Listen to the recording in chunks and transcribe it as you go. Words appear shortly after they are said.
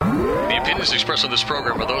opinions expressed on this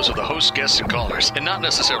program are those of the hosts, guests, and callers, and not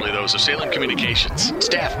necessarily those of Salem Communications,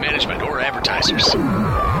 staff, management, or advertisers.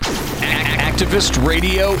 Activist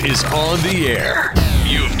Radio is on the air.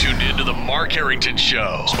 You have tuned in to the Mark Harrington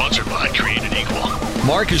Show, sponsored by Created Equal.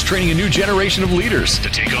 Mark is training a new generation of leaders to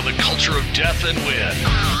take on the culture of death and win.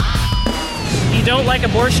 You don't like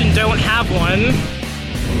abortion, don't have one.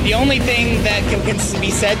 The only thing that can be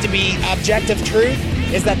said to be objective truth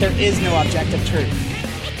is that there is no objective truth.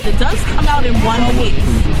 It does come out in one piece.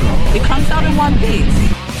 It comes out in one piece.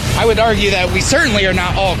 I would argue that we certainly are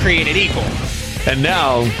not all created equal. And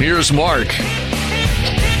now, here's Mark.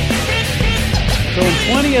 So in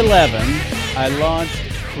 2011, I launched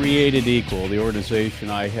Created Equal, the organization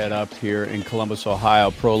I head up here in Columbus, Ohio,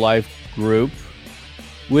 pro-life group,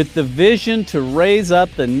 with the vision to raise up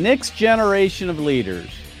the next generation of leaders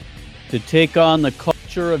to take on the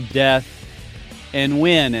culture of death and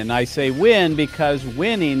win. And I say win because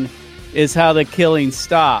winning is how the killing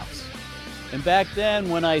stops. And back then,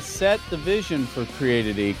 when I set the vision for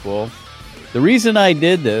Created Equal, the reason I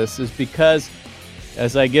did this is because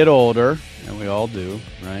as I get older, and we all do,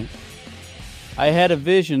 right? I had a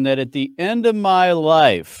vision that at the end of my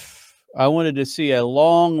life, I wanted to see a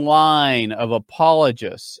long line of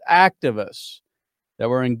apologists, activists that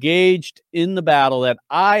were engaged in the battle that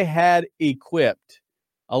I had equipped.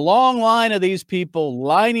 A long line of these people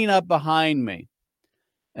lining up behind me.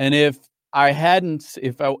 And if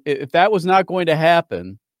that was not going to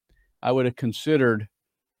happen, I would have considered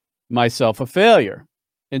myself a failure.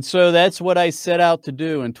 And so that's what I set out to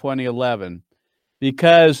do in 2011,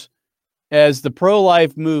 because as the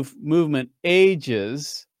pro-life movement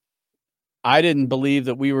ages, I didn't believe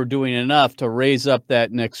that we were doing enough to raise up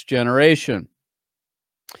that next generation.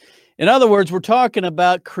 In other words, we're talking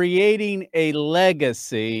about creating a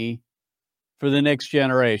legacy for the next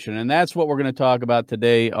generation. And that's what we're going to talk about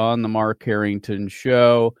today on the Mark Harrington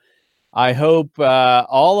Show. I hope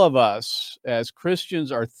all of us as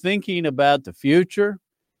Christians are thinking about the future.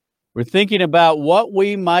 We're thinking about what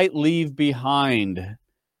we might leave behind,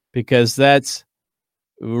 because that's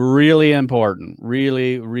really important,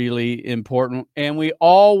 really, really important. And we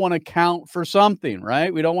all want to count for something,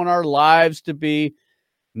 right? We don't want our lives to be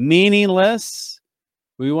meaningless.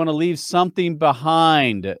 We want to leave something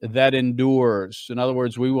behind that endures. In other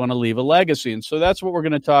words, we want to leave a legacy. And so that's what we're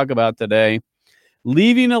going to talk about today.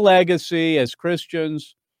 Leaving a legacy as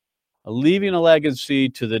Christians, leaving a legacy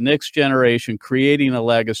to the next generation, creating a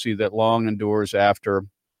legacy that long endures after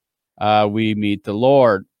we meet the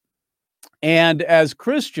Lord. And as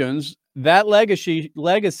Christians, that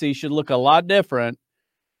legacy should look a lot different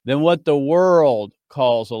than what the world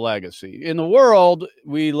calls a legacy. In the world,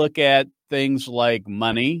 we look at things like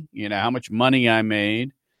money, how much money I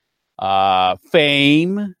made,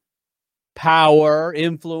 fame, power,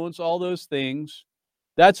 influence, all those things.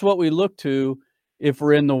 That's what we look to if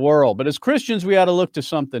we're in the world. But as Christians, we ought to look to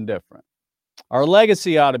something different. Our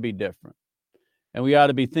legacy ought to be different. And we ought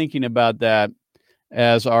to be thinking about that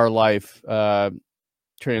as our life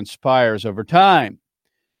transpires over time.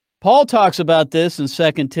 Paul talks about this in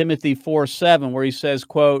 2 Timothy 4:7, where he says,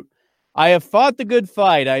 quote, I have fought the good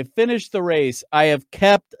fight. I have finished the race. I have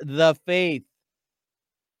kept the faith.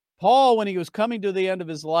 Paul, when he was coming to the end of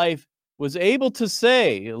his life, was able to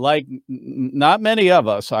say, like not many of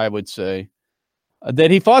us, I would say,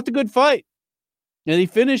 that he fought the good fight and he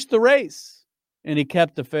finished the race and he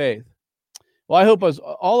kept the faith. Well, I hope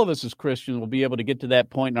all of us as Christians will be able to get to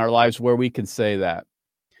that point in our lives where we can say that.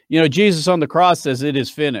 Jesus on the cross says it is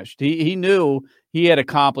finished. He knew he had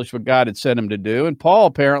accomplished what God had sent him to do, and Paul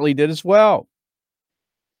apparently did as well.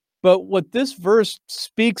 But what this verse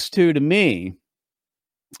speaks to me,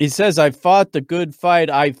 he says, I fought the good fight,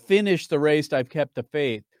 I finished the race, I've kept the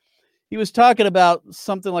faith. He was talking about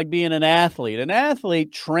something like being an athlete. An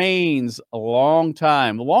athlete trains a long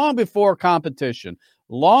time, long before competition,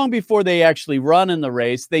 long before they actually run in the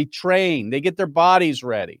race. They train, they get their bodies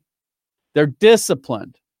ready. They're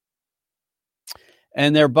disciplined.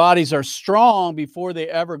 And their bodies are strong before they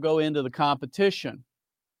ever go into the competition.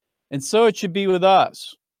 And so it should be with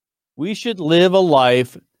us. We should live a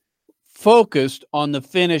life focused on the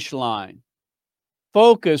finish line,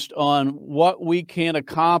 focused on what we can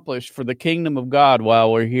accomplish for the kingdom of God while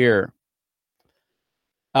we're here.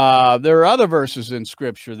 There are other verses in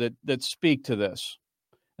Scripture that speak to this.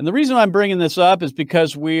 And the reason I'm bringing this up is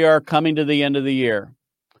because we are coming to the end of the year.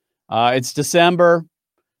 It's December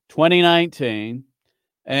 2019.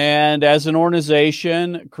 And as an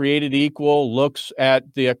organization, Created Equal looks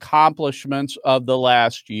at the accomplishments of the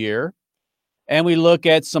last year. And we look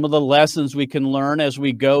at some of the lessons we can learn as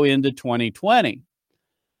we go into 2020.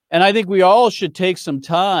 And I think we all should take some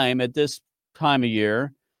time at this time of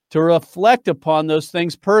year to reflect upon those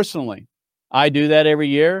things personally. I do that every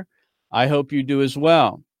year. I hope you do as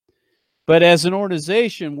well. But as an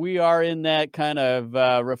organization, we are in that kind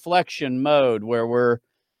of reflection mode where we're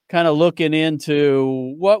kind of looking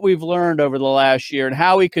into what we've learned over the last year and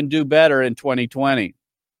how we can do better in 2020.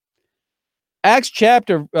 Acts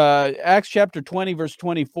chapter 20, verse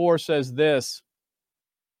 24 says this.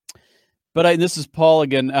 But this is Paul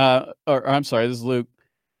again, this is Luke.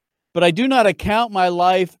 But I do not account my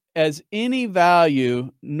life as any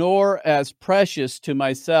value, nor as precious to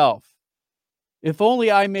myself. If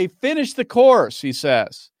only I may finish the course, he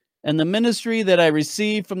says, and the ministry that I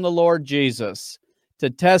received from the Lord Jesus, to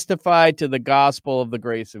testify to the gospel of the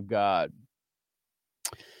grace of God.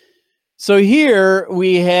 So here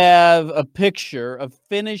we have a picture of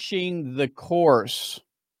finishing the course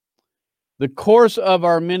of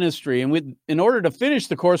our ministry. And in order to finish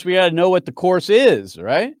the course, we got to know what the course is,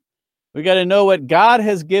 right? We got to know what God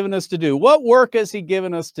has given us to do. What work has he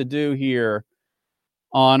given us to do here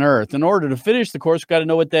on earth? In order to finish the course, we've got to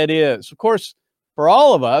know what that is. Of course, for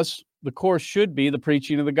all of us, the course should be the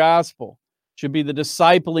preaching of the gospel, should be the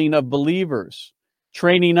discipling of believers,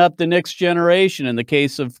 training up the next generation in the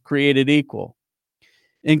case of created equal.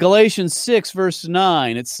 In Galatians 6, verse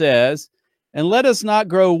 9, it says, and let us not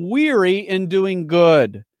grow weary in doing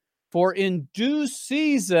good, for in due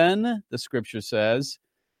season, the scripture says,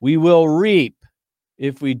 we will reap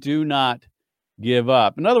if we do not give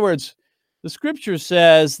up. In other words, the scripture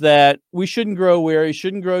says that we shouldn't grow weary,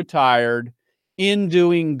 shouldn't grow tired in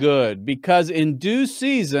doing good, because in due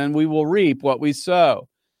season we will reap what we sow.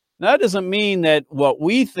 Now, that doesn't mean that what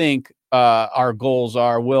we think our goals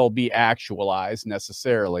are will be actualized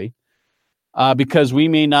necessarily, because we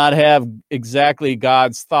may not have exactly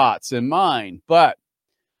God's thoughts in mind. But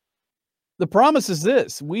the promise is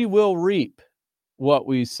this: we will reap what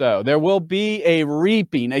we sow. There will be a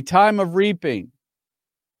reaping, a time of reaping.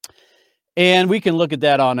 And we can look at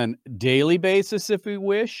that on a daily basis if we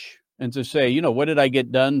wish, and to say, what did I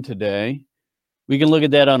get done today? We can look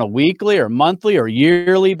at that on a weekly or monthly or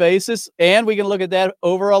yearly basis, and we can look at that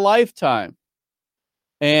over a lifetime.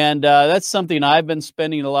 And that's something I've been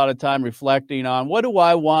spending a lot of time reflecting on. What do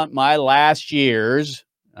I want my last years?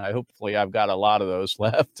 Hopefully I've got a lot of those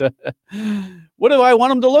left. What do I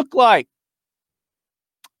want them to look like?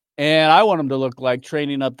 And I want them to look like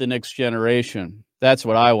training up the next generation. That's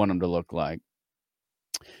what I want them to look like.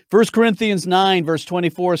 1 Corinthians 9, verse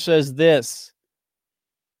 24 says this: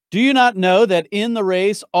 do you not know that in the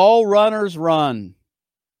race all runners run,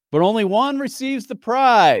 but only one receives the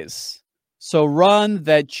prize? So run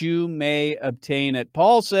that you may obtain it.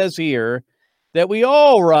 Paul says here that we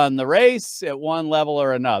all run the race at one level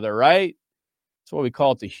or another, right? That's what we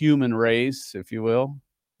call it, the human race, if you will.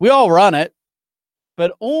 We all run it,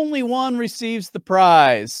 but only one receives the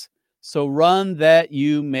prize. So run that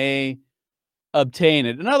you may obtain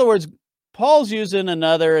it. In other words, Paul's using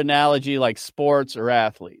another analogy like sports or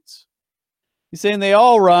athletes. He's saying they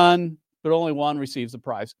all run, but only one receives the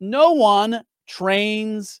prize. No one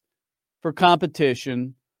trains for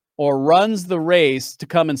competition or runs the race to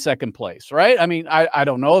come in second place, right? I mean, I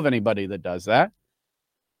don't know of anybody that does that.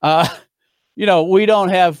 We don't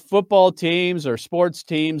have football teams or sports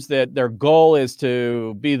teams that their goal is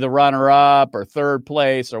to be the runner-up or third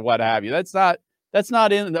place or what have you. That's not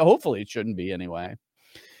in, hopefully it shouldn't be anyway.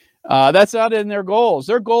 That's not in their goals.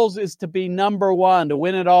 Their goals is to be number one, to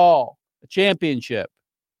win it all, a championship.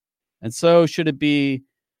 And so should it be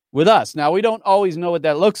with us. Now, we don't always know what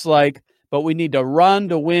that looks like, but we need to run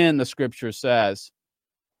to win, the scripture says,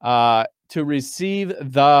 to receive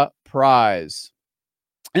the prize.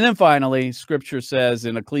 And then finally, scripture says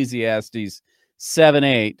in Ecclesiastes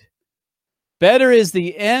 7:8, better is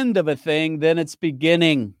the end of a thing than its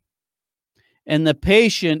beginning, and the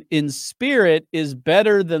patient in spirit is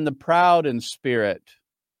better than the proud in spirit.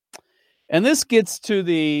 And this gets to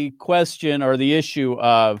the question or the issue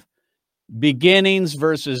of beginnings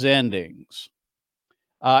versus endings.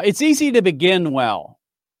 It's easy to begin well.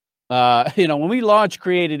 When we launched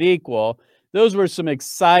Created Equal, those were some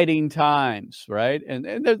exciting times, right?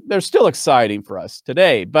 And they're still exciting for us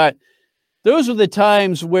today. But those were the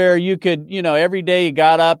times where you could, every day you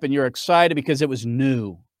got up and you're excited because it was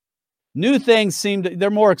new. New things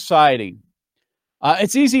they're more exciting.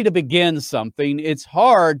 It's easy to begin something. It's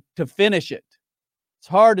hard to finish it. It's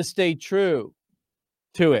hard to stay true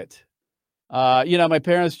to it. My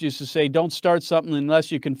parents used to say, don't start something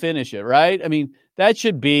unless you can finish it, right? I mean, that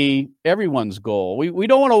should be everyone's goal. We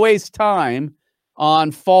don't want to waste time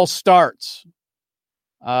on false starts.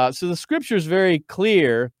 So the scripture is very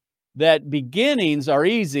clear that beginnings are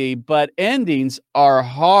easy, but endings are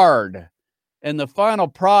hard. And the final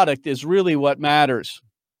product is really what matters.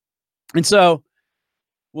 And so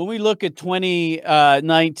when we look at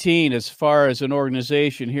 2019 as far as an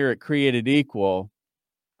organization here at Created Equal,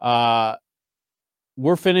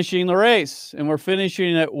 we're finishing the race, and we're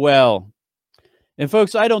finishing it well. And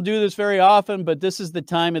folks, I don't do this very often, but this is the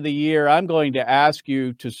time of the year I'm going to ask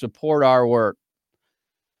you to support our work,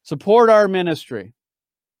 support our ministry.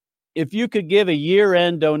 If you could give a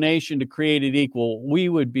year-end donation to Created Equal, we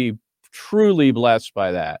would be truly blessed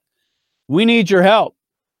by that. We need your help.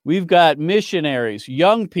 We've got missionaries,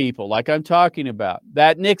 young people like I'm talking about,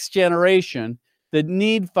 that next generation that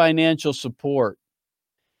need financial support.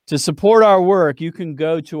 To support our work, you can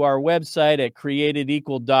go to our website at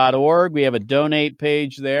createdequal.org. We have a donate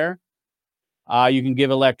page there. You can give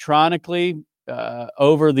electronically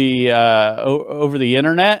over the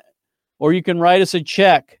internet, or you can write us a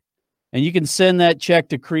check, and you can send that check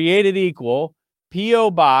to Created Equal,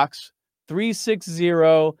 P.O. Box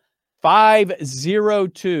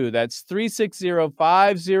 360502. That's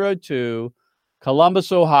 360502,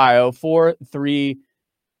 Columbus, Ohio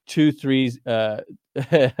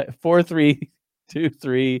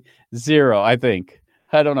 43230, I think.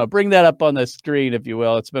 I don't know. Bring that up on the screen, if you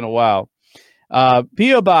will. It's been a while.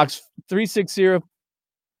 P.O. Box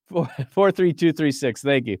 43236.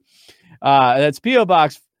 Thank you. That's P.O.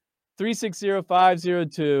 Box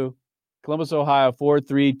 360502, Columbus, Ohio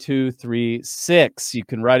 43236. You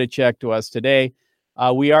can write a check to us today.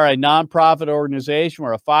 We are a nonprofit organization.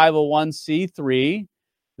 We're a 501c3.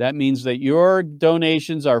 That means that your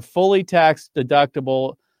donations are fully tax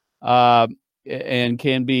deductible and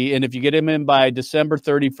can be, and if you get them in by December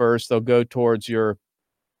 31st, they'll go towards your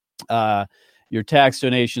tax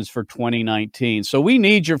donations for 2019. So we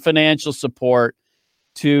need your financial support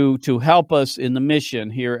to help us in the mission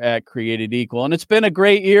here at Created Equal. And it's been a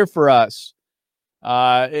great year for us.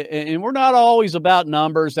 And we're not always about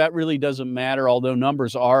numbers. That really doesn't matter, although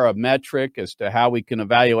numbers are a metric as to how we can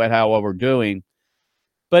evaluate how well we're doing.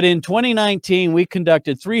 But in 2019, we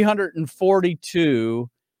conducted 342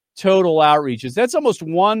 total outreaches. That's almost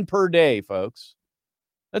one per day, folks.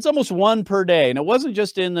 That's almost one per day. And it wasn't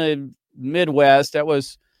just in the Midwest. That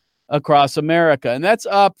was across America. And that's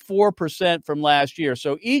up 4% from last year.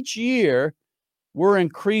 So each year, we're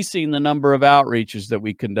increasing the number of outreaches that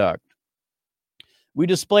we conduct. We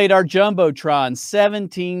displayed our Jumbotron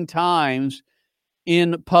 17 times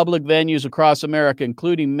in public venues across America,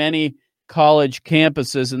 including many college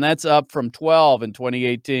campuses, and that's up from 12 in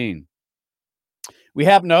 2018. We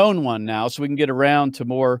happen to own one now, so we can get around to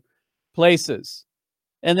more places.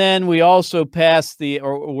 And then we also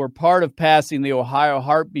were part of passing the Ohio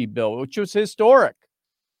Heartbeat Bill, which was historic.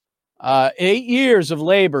 8 years of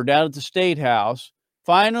labor down at the State House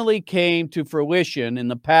finally came to fruition in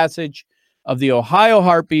the passage of the Ohio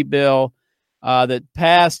Heartbeat Bill that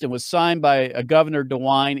passed and was signed by Governor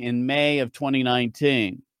DeWine in May of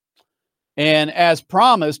 2019. And as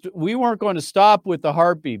promised, we weren't going to stop with the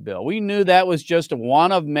heartbeat bill. We knew that was just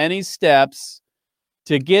one of many steps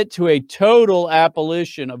to get to a total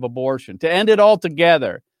abolition of abortion, to end it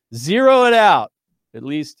altogether, zero it out, at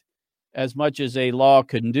least as much as a law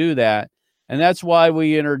can do that. And that's why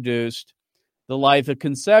we introduced the Life of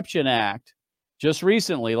Conception Act just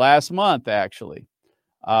recently, last month, actually.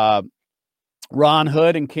 Ron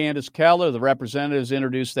Hood and Candace Keller, the representatives,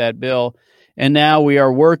 introduced that bill. And now we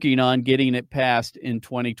are working on getting it passed in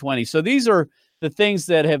 2020. So these are the things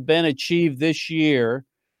that have been achieved this year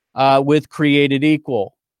with Created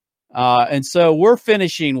Equal. And so we're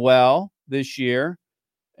finishing well this year.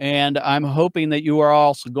 And I'm hoping that you are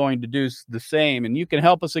also going to do the same. And you can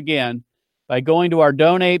help us again by going to our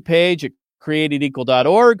donate page at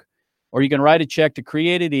createdequal.org, or you can write a check to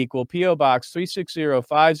Created Equal, P.O. Box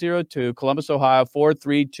 360502, Columbus, Ohio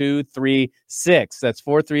 43236. That's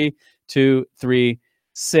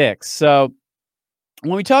 43236. So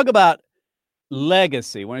when we talk about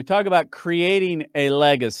legacy, when we talk about creating a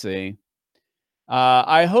legacy,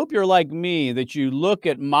 I hope you're like me, that you look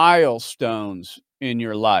at milestones in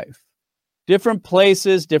your life, different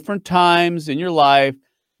places, different times in your life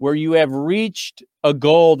where you have reached a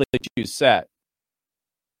goal that you set.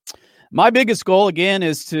 My biggest goal, again,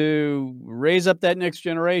 is to raise up that next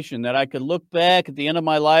generation, that I could look back at the end of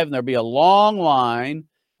my life and there'll be a long line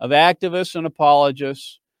of activists and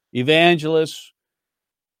apologists, evangelists,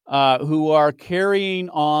 who are carrying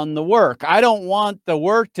on the work. I don't want the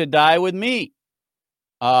work to die with me.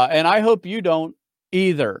 And I hope you don't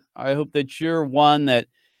either. I hope that you're one that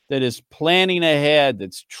is planning ahead,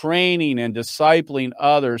 that's training and discipling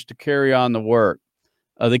others to carry on the work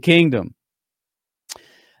of the kingdom.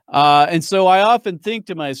 And so I often think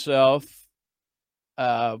to myself,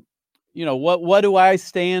 what do I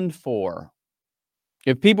stand for?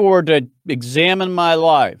 If people were to examine my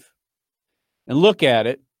life and look at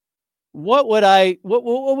it, what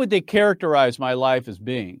would they characterize my life as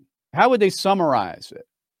being? How would they summarize it?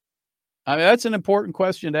 I mean, that's an important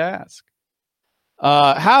question to ask.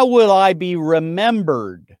 How will I be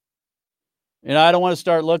remembered? And I don't want to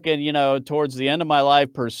start looking, towards the end of my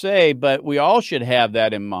life per se, but we all should have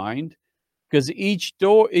that in mind, because each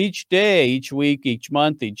day, each week, each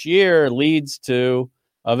month, each year leads to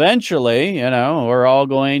eventually, we're all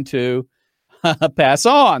going to pass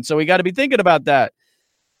on. So we got to be thinking about that.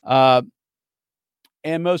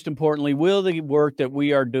 And most importantly, will the work that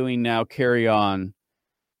we are doing now carry on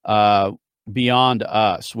beyond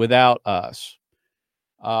us, without us?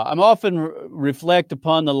 I'm often reflect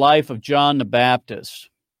upon the life of John the Baptist.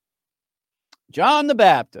 John the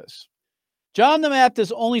Baptist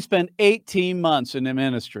only spent 18 months in the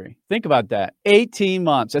ministry. Think about that. 18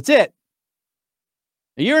 months. That's it.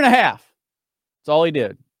 A year and a half. That's all he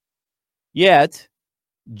did. Yet,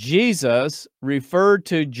 Jesus referred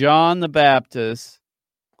to John the Baptist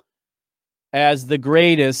as the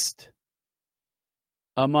greatest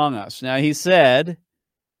among us. Now, he said,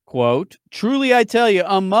 quote, "Truly I tell you,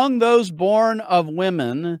 among those born of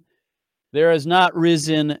women, there has not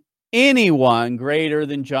risen anyone greater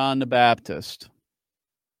than John the Baptist.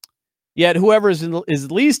 Yet whoever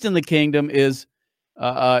is least in the kingdom is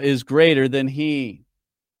greater than he."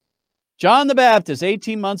 John the Baptist,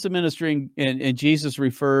 18 months of ministry, and Jesus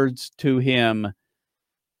refers to him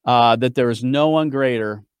that there is no one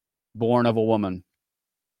greater born of a woman.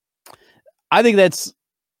 I think that's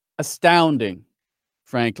astounding,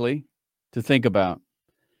 frankly, to think about.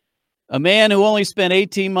 A man who only spent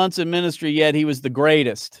 18 months in ministry, yet he was the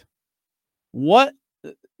greatest. What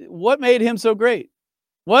made him so great?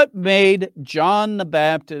 What made John the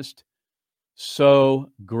Baptist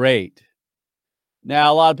so great?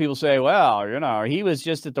 Now, a lot of people say, well, he was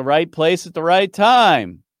just at the right place at the right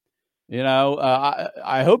time.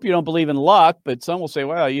 I hope you don't believe in luck, but some will say,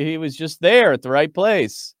 well, he was just there at the right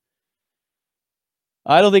place.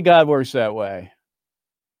 I don't think God works that way.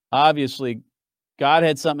 Obviously, God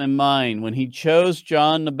had something in mind when he chose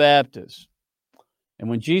John the Baptist.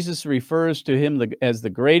 And when Jesus refers to him as the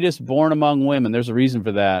greatest born among women, there's a reason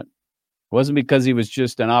for that. It wasn't because he was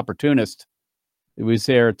just an opportunist. He was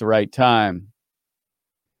there at the right time.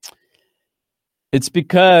 It's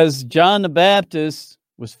because John the Baptist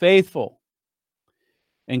was faithful.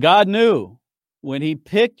 And God knew when he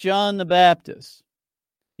picked John the Baptist,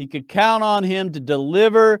 he could count on him to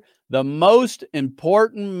deliver the most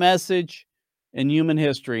important message in human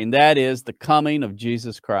history, and that is the coming of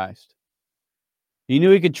Jesus Christ. He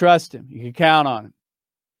knew he could trust him. He could count on him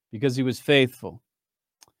because he was faithful.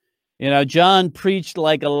 John preached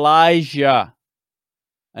like Elijah,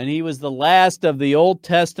 and he was the last of the Old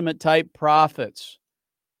Testament type prophets.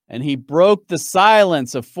 And he broke the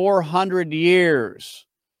silence of 400 years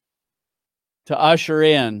to usher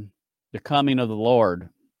in the coming of the Lord,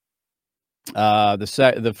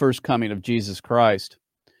 the first coming of Jesus Christ.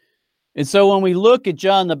 And so when we look at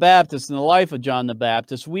John the Baptist and the life of John the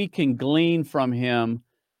Baptist, we can glean from him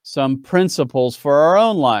some principles for our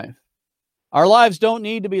own life. Our lives don't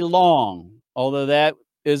need to be long, although that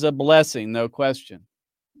is a blessing, no question.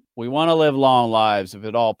 We want to live long lives, if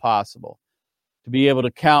at all possible, to be able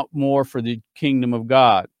to count more for the kingdom of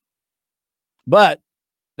God. But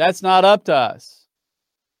that's not up to us.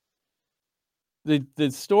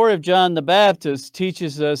 The story of John the Baptist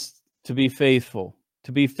teaches us to be faithful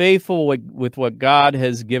with what God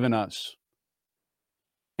has given us.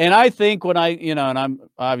 And I think when and I'm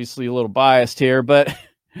obviously a little biased here, but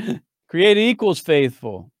created equals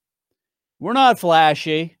faithful. We're not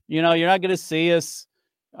flashy. You're not going to see us,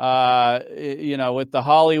 with the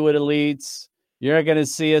Hollywood elites. You're not going to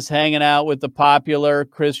see us hanging out with the popular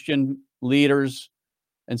Christian leaders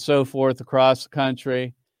and so forth across the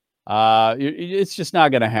country. It's just not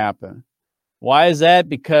going to happen. Why is that?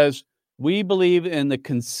 Because we believe in the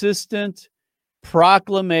consistent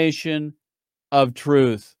proclamation of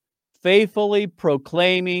truth, faithfully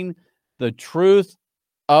proclaiming the truth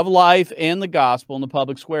of life and the gospel in the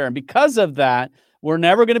public square. And because of that, we're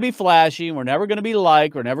never going to be flashy. We're never going to be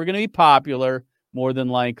liked. We're never going to be popular, more than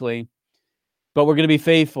likely. But we're going to be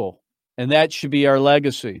faithful. And that should be our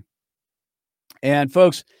legacy. And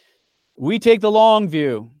folks, we take the long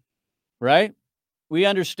view, right? We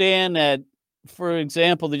understand that, for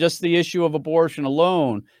example, just the issue of abortion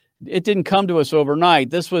alone, it didn't come to us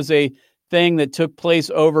overnight. This was a thing that took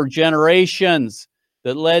place over generations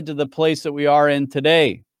that led to the place that we are in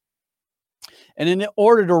today. And in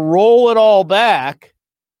order to roll it all back,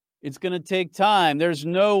 it's going to take time. There's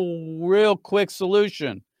no real quick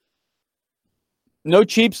solution, no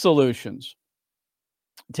cheap solutions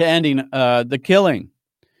to ending the killing.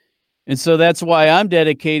 And so that's why I'm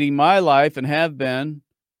dedicating my life, and have been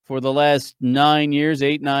for the last 9 years,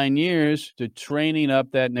 9 years, to training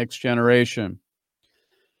up that next generation.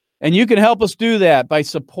 And you can help us do that by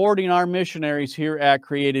supporting our missionaries here at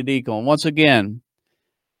Created Equal. And once again,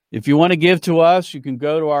 if you want to give to us, you can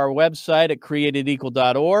go to our website at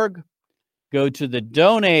createdequal.org, go to the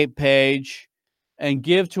donate page, and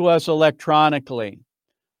give to us electronically.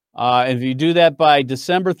 If you do that by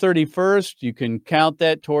December 31st, you can count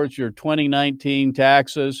that towards your 2019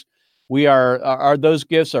 taxes. Those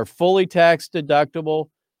gifts are fully tax deductible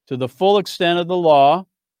to the full extent of the law.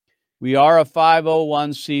 We are a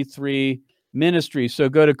 501c3 ministry. So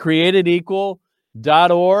go to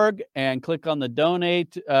createdequal.org and click on the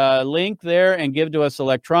donate link there and give to us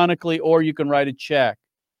electronically, or you can write a check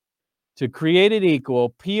to Created Equal,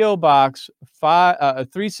 P.O. Box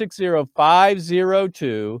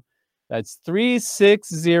 360502. That's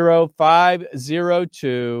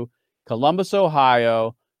 360502, Columbus,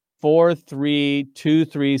 Ohio,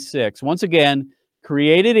 43236. Once again,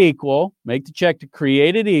 Created Equal. Make the check to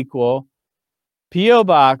Created Equal, P.O.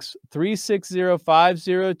 Box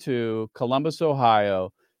 360502, Columbus,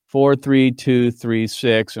 Ohio,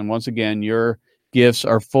 43236. And once again, your gifts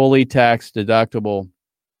are fully tax deductible.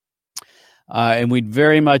 And we'd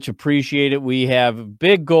very much appreciate it. We have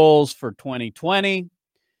big goals for 2020,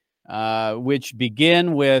 which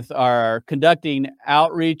begin with our conducting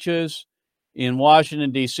outreaches in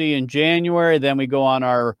Washington, D.C. in January. Then we go on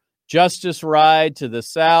our Justice Ride to the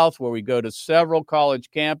South, where we go to several college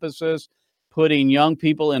campuses, putting young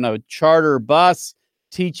people in a charter bus,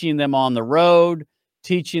 teaching them on the road,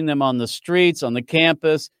 teaching them on the streets, on the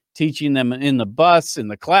campus, teaching them in the bus, in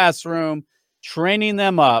the classroom, training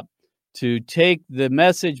them up to take the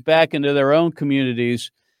message back into their own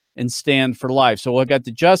communities and stand for life. So we've got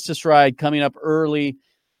the Justice Ride coming up early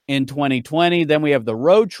in 2020. Then we have the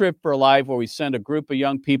Road Trip for Life, where we send a group of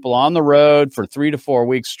young people on the road for 3 to 4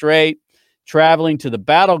 weeks straight, traveling to the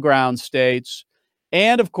battleground states.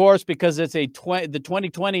 And of course, because it's the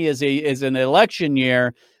 2020 is an election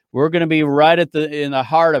year, we're going to be right in the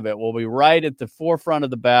heart of it. We'll be right at the forefront of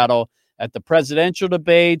the battle at the presidential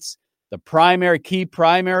debates. The key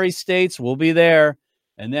primary states will be there.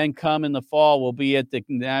 And then come in the fall, we'll be at the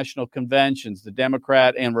national conventions, the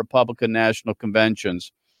Democrat and Republican national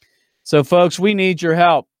conventions. So, folks, we need your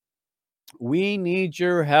help. We need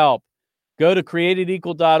your help. Go to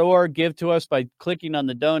createdequal.org. Give to us by clicking on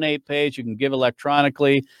the donate page. You can give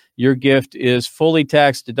electronically. Your gift is fully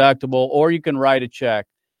tax deductible, or you can write a check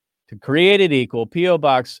to Created Equal, P.O.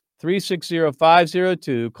 Box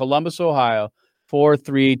 360502, Columbus, Ohio,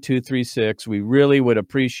 43236. We really would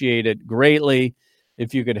appreciate it greatly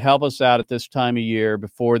if you could help us out at this time of year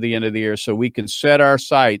before the end of the year, so we can set our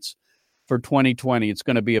sights for 2020. It's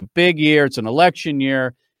going to be a big year. It's an election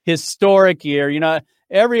year, historic year. You know,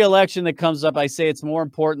 every election that comes up, I say it's more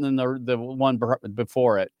important than the one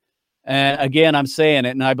before it. And again, I'm saying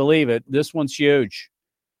it, and I believe it. This one's huge.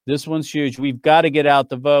 This one's huge. We've got to get out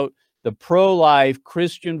the vote, the pro-life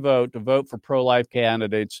Christian vote, to vote for pro-life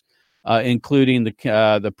candidates, including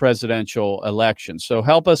the presidential election. So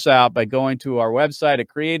help us out by going to our website at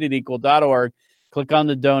createdequal.org, click on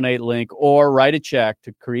the donate link, or write a check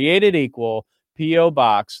to Created Equal, P.O.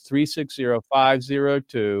 Box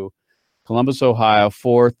 360502, Columbus, Ohio,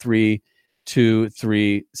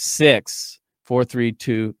 43236.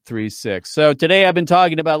 43236. So today I've been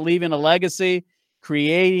talking about leaving a legacy,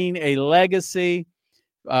 creating a legacy,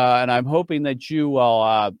 and I'm hoping that you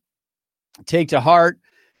will take to heart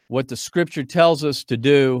what the scripture tells us to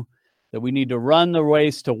do, that we need to run the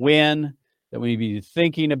race to win, that we need to be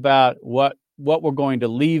thinking about what we're going to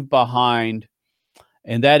leave behind,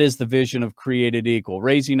 and that is the vision of Created Equal,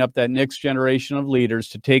 raising up that next generation of leaders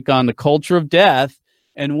to take on the culture of death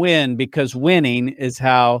and win, because winning is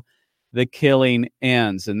how the killing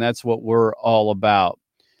ends, and that's what we're all about.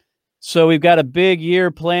 So we've got a big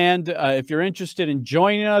year planned. If you're interested in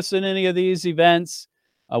joining us in any of these events,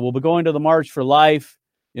 we'll be going to the March for Life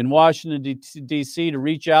in Washington, D.C. to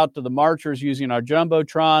reach out to the marchers using our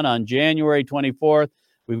Jumbotron on January 24th.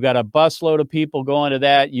 We've got a busload of people going to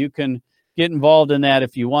that. You can get involved in that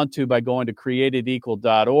if you want to by going to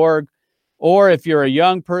createdequal.org. Or if you're a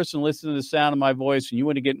young person listening to the sound of my voice and you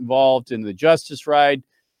want to get involved in the Justice Ride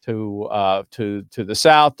to the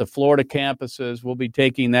South, the Florida campuses, we'll be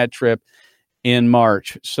taking that trip in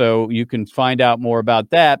March. So you can find out more about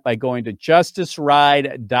that by going to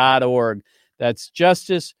justiceride.org. That's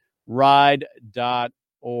justiceride.org.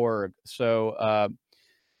 ride.org. So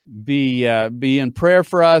be in prayer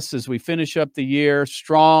for us as we finish up the year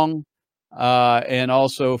strong, and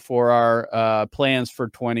also for our plans for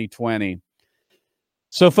 2020.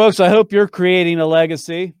 So, folks, I hope you're creating a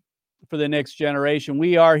legacy for the next generation.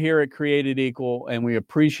 We are here at Created Equal, and we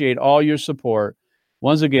appreciate all your support.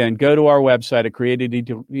 Once again, go to our website at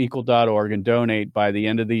createdequal.org and donate by the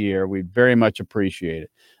end of the year. We very much appreciate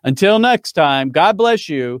it. Until next time, God bless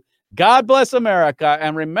you. God bless America.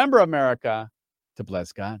 And remember, America, to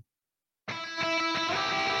bless God.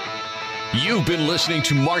 You've been listening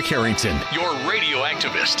to Mark Harrington, your radio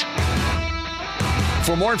activist.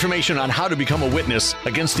 For more information on how to become a witness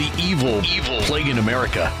against the evil plague in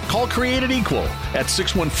America, call Created Equal at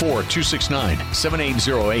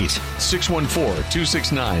 614-269-7808,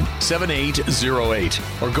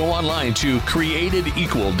 614-269-7808, or go online to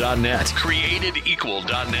createdequal.net,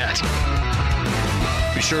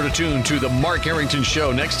 createdequal.net. Be sure to tune to The Mark Harrington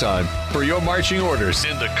Show next time for your marching orders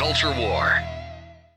in the culture war.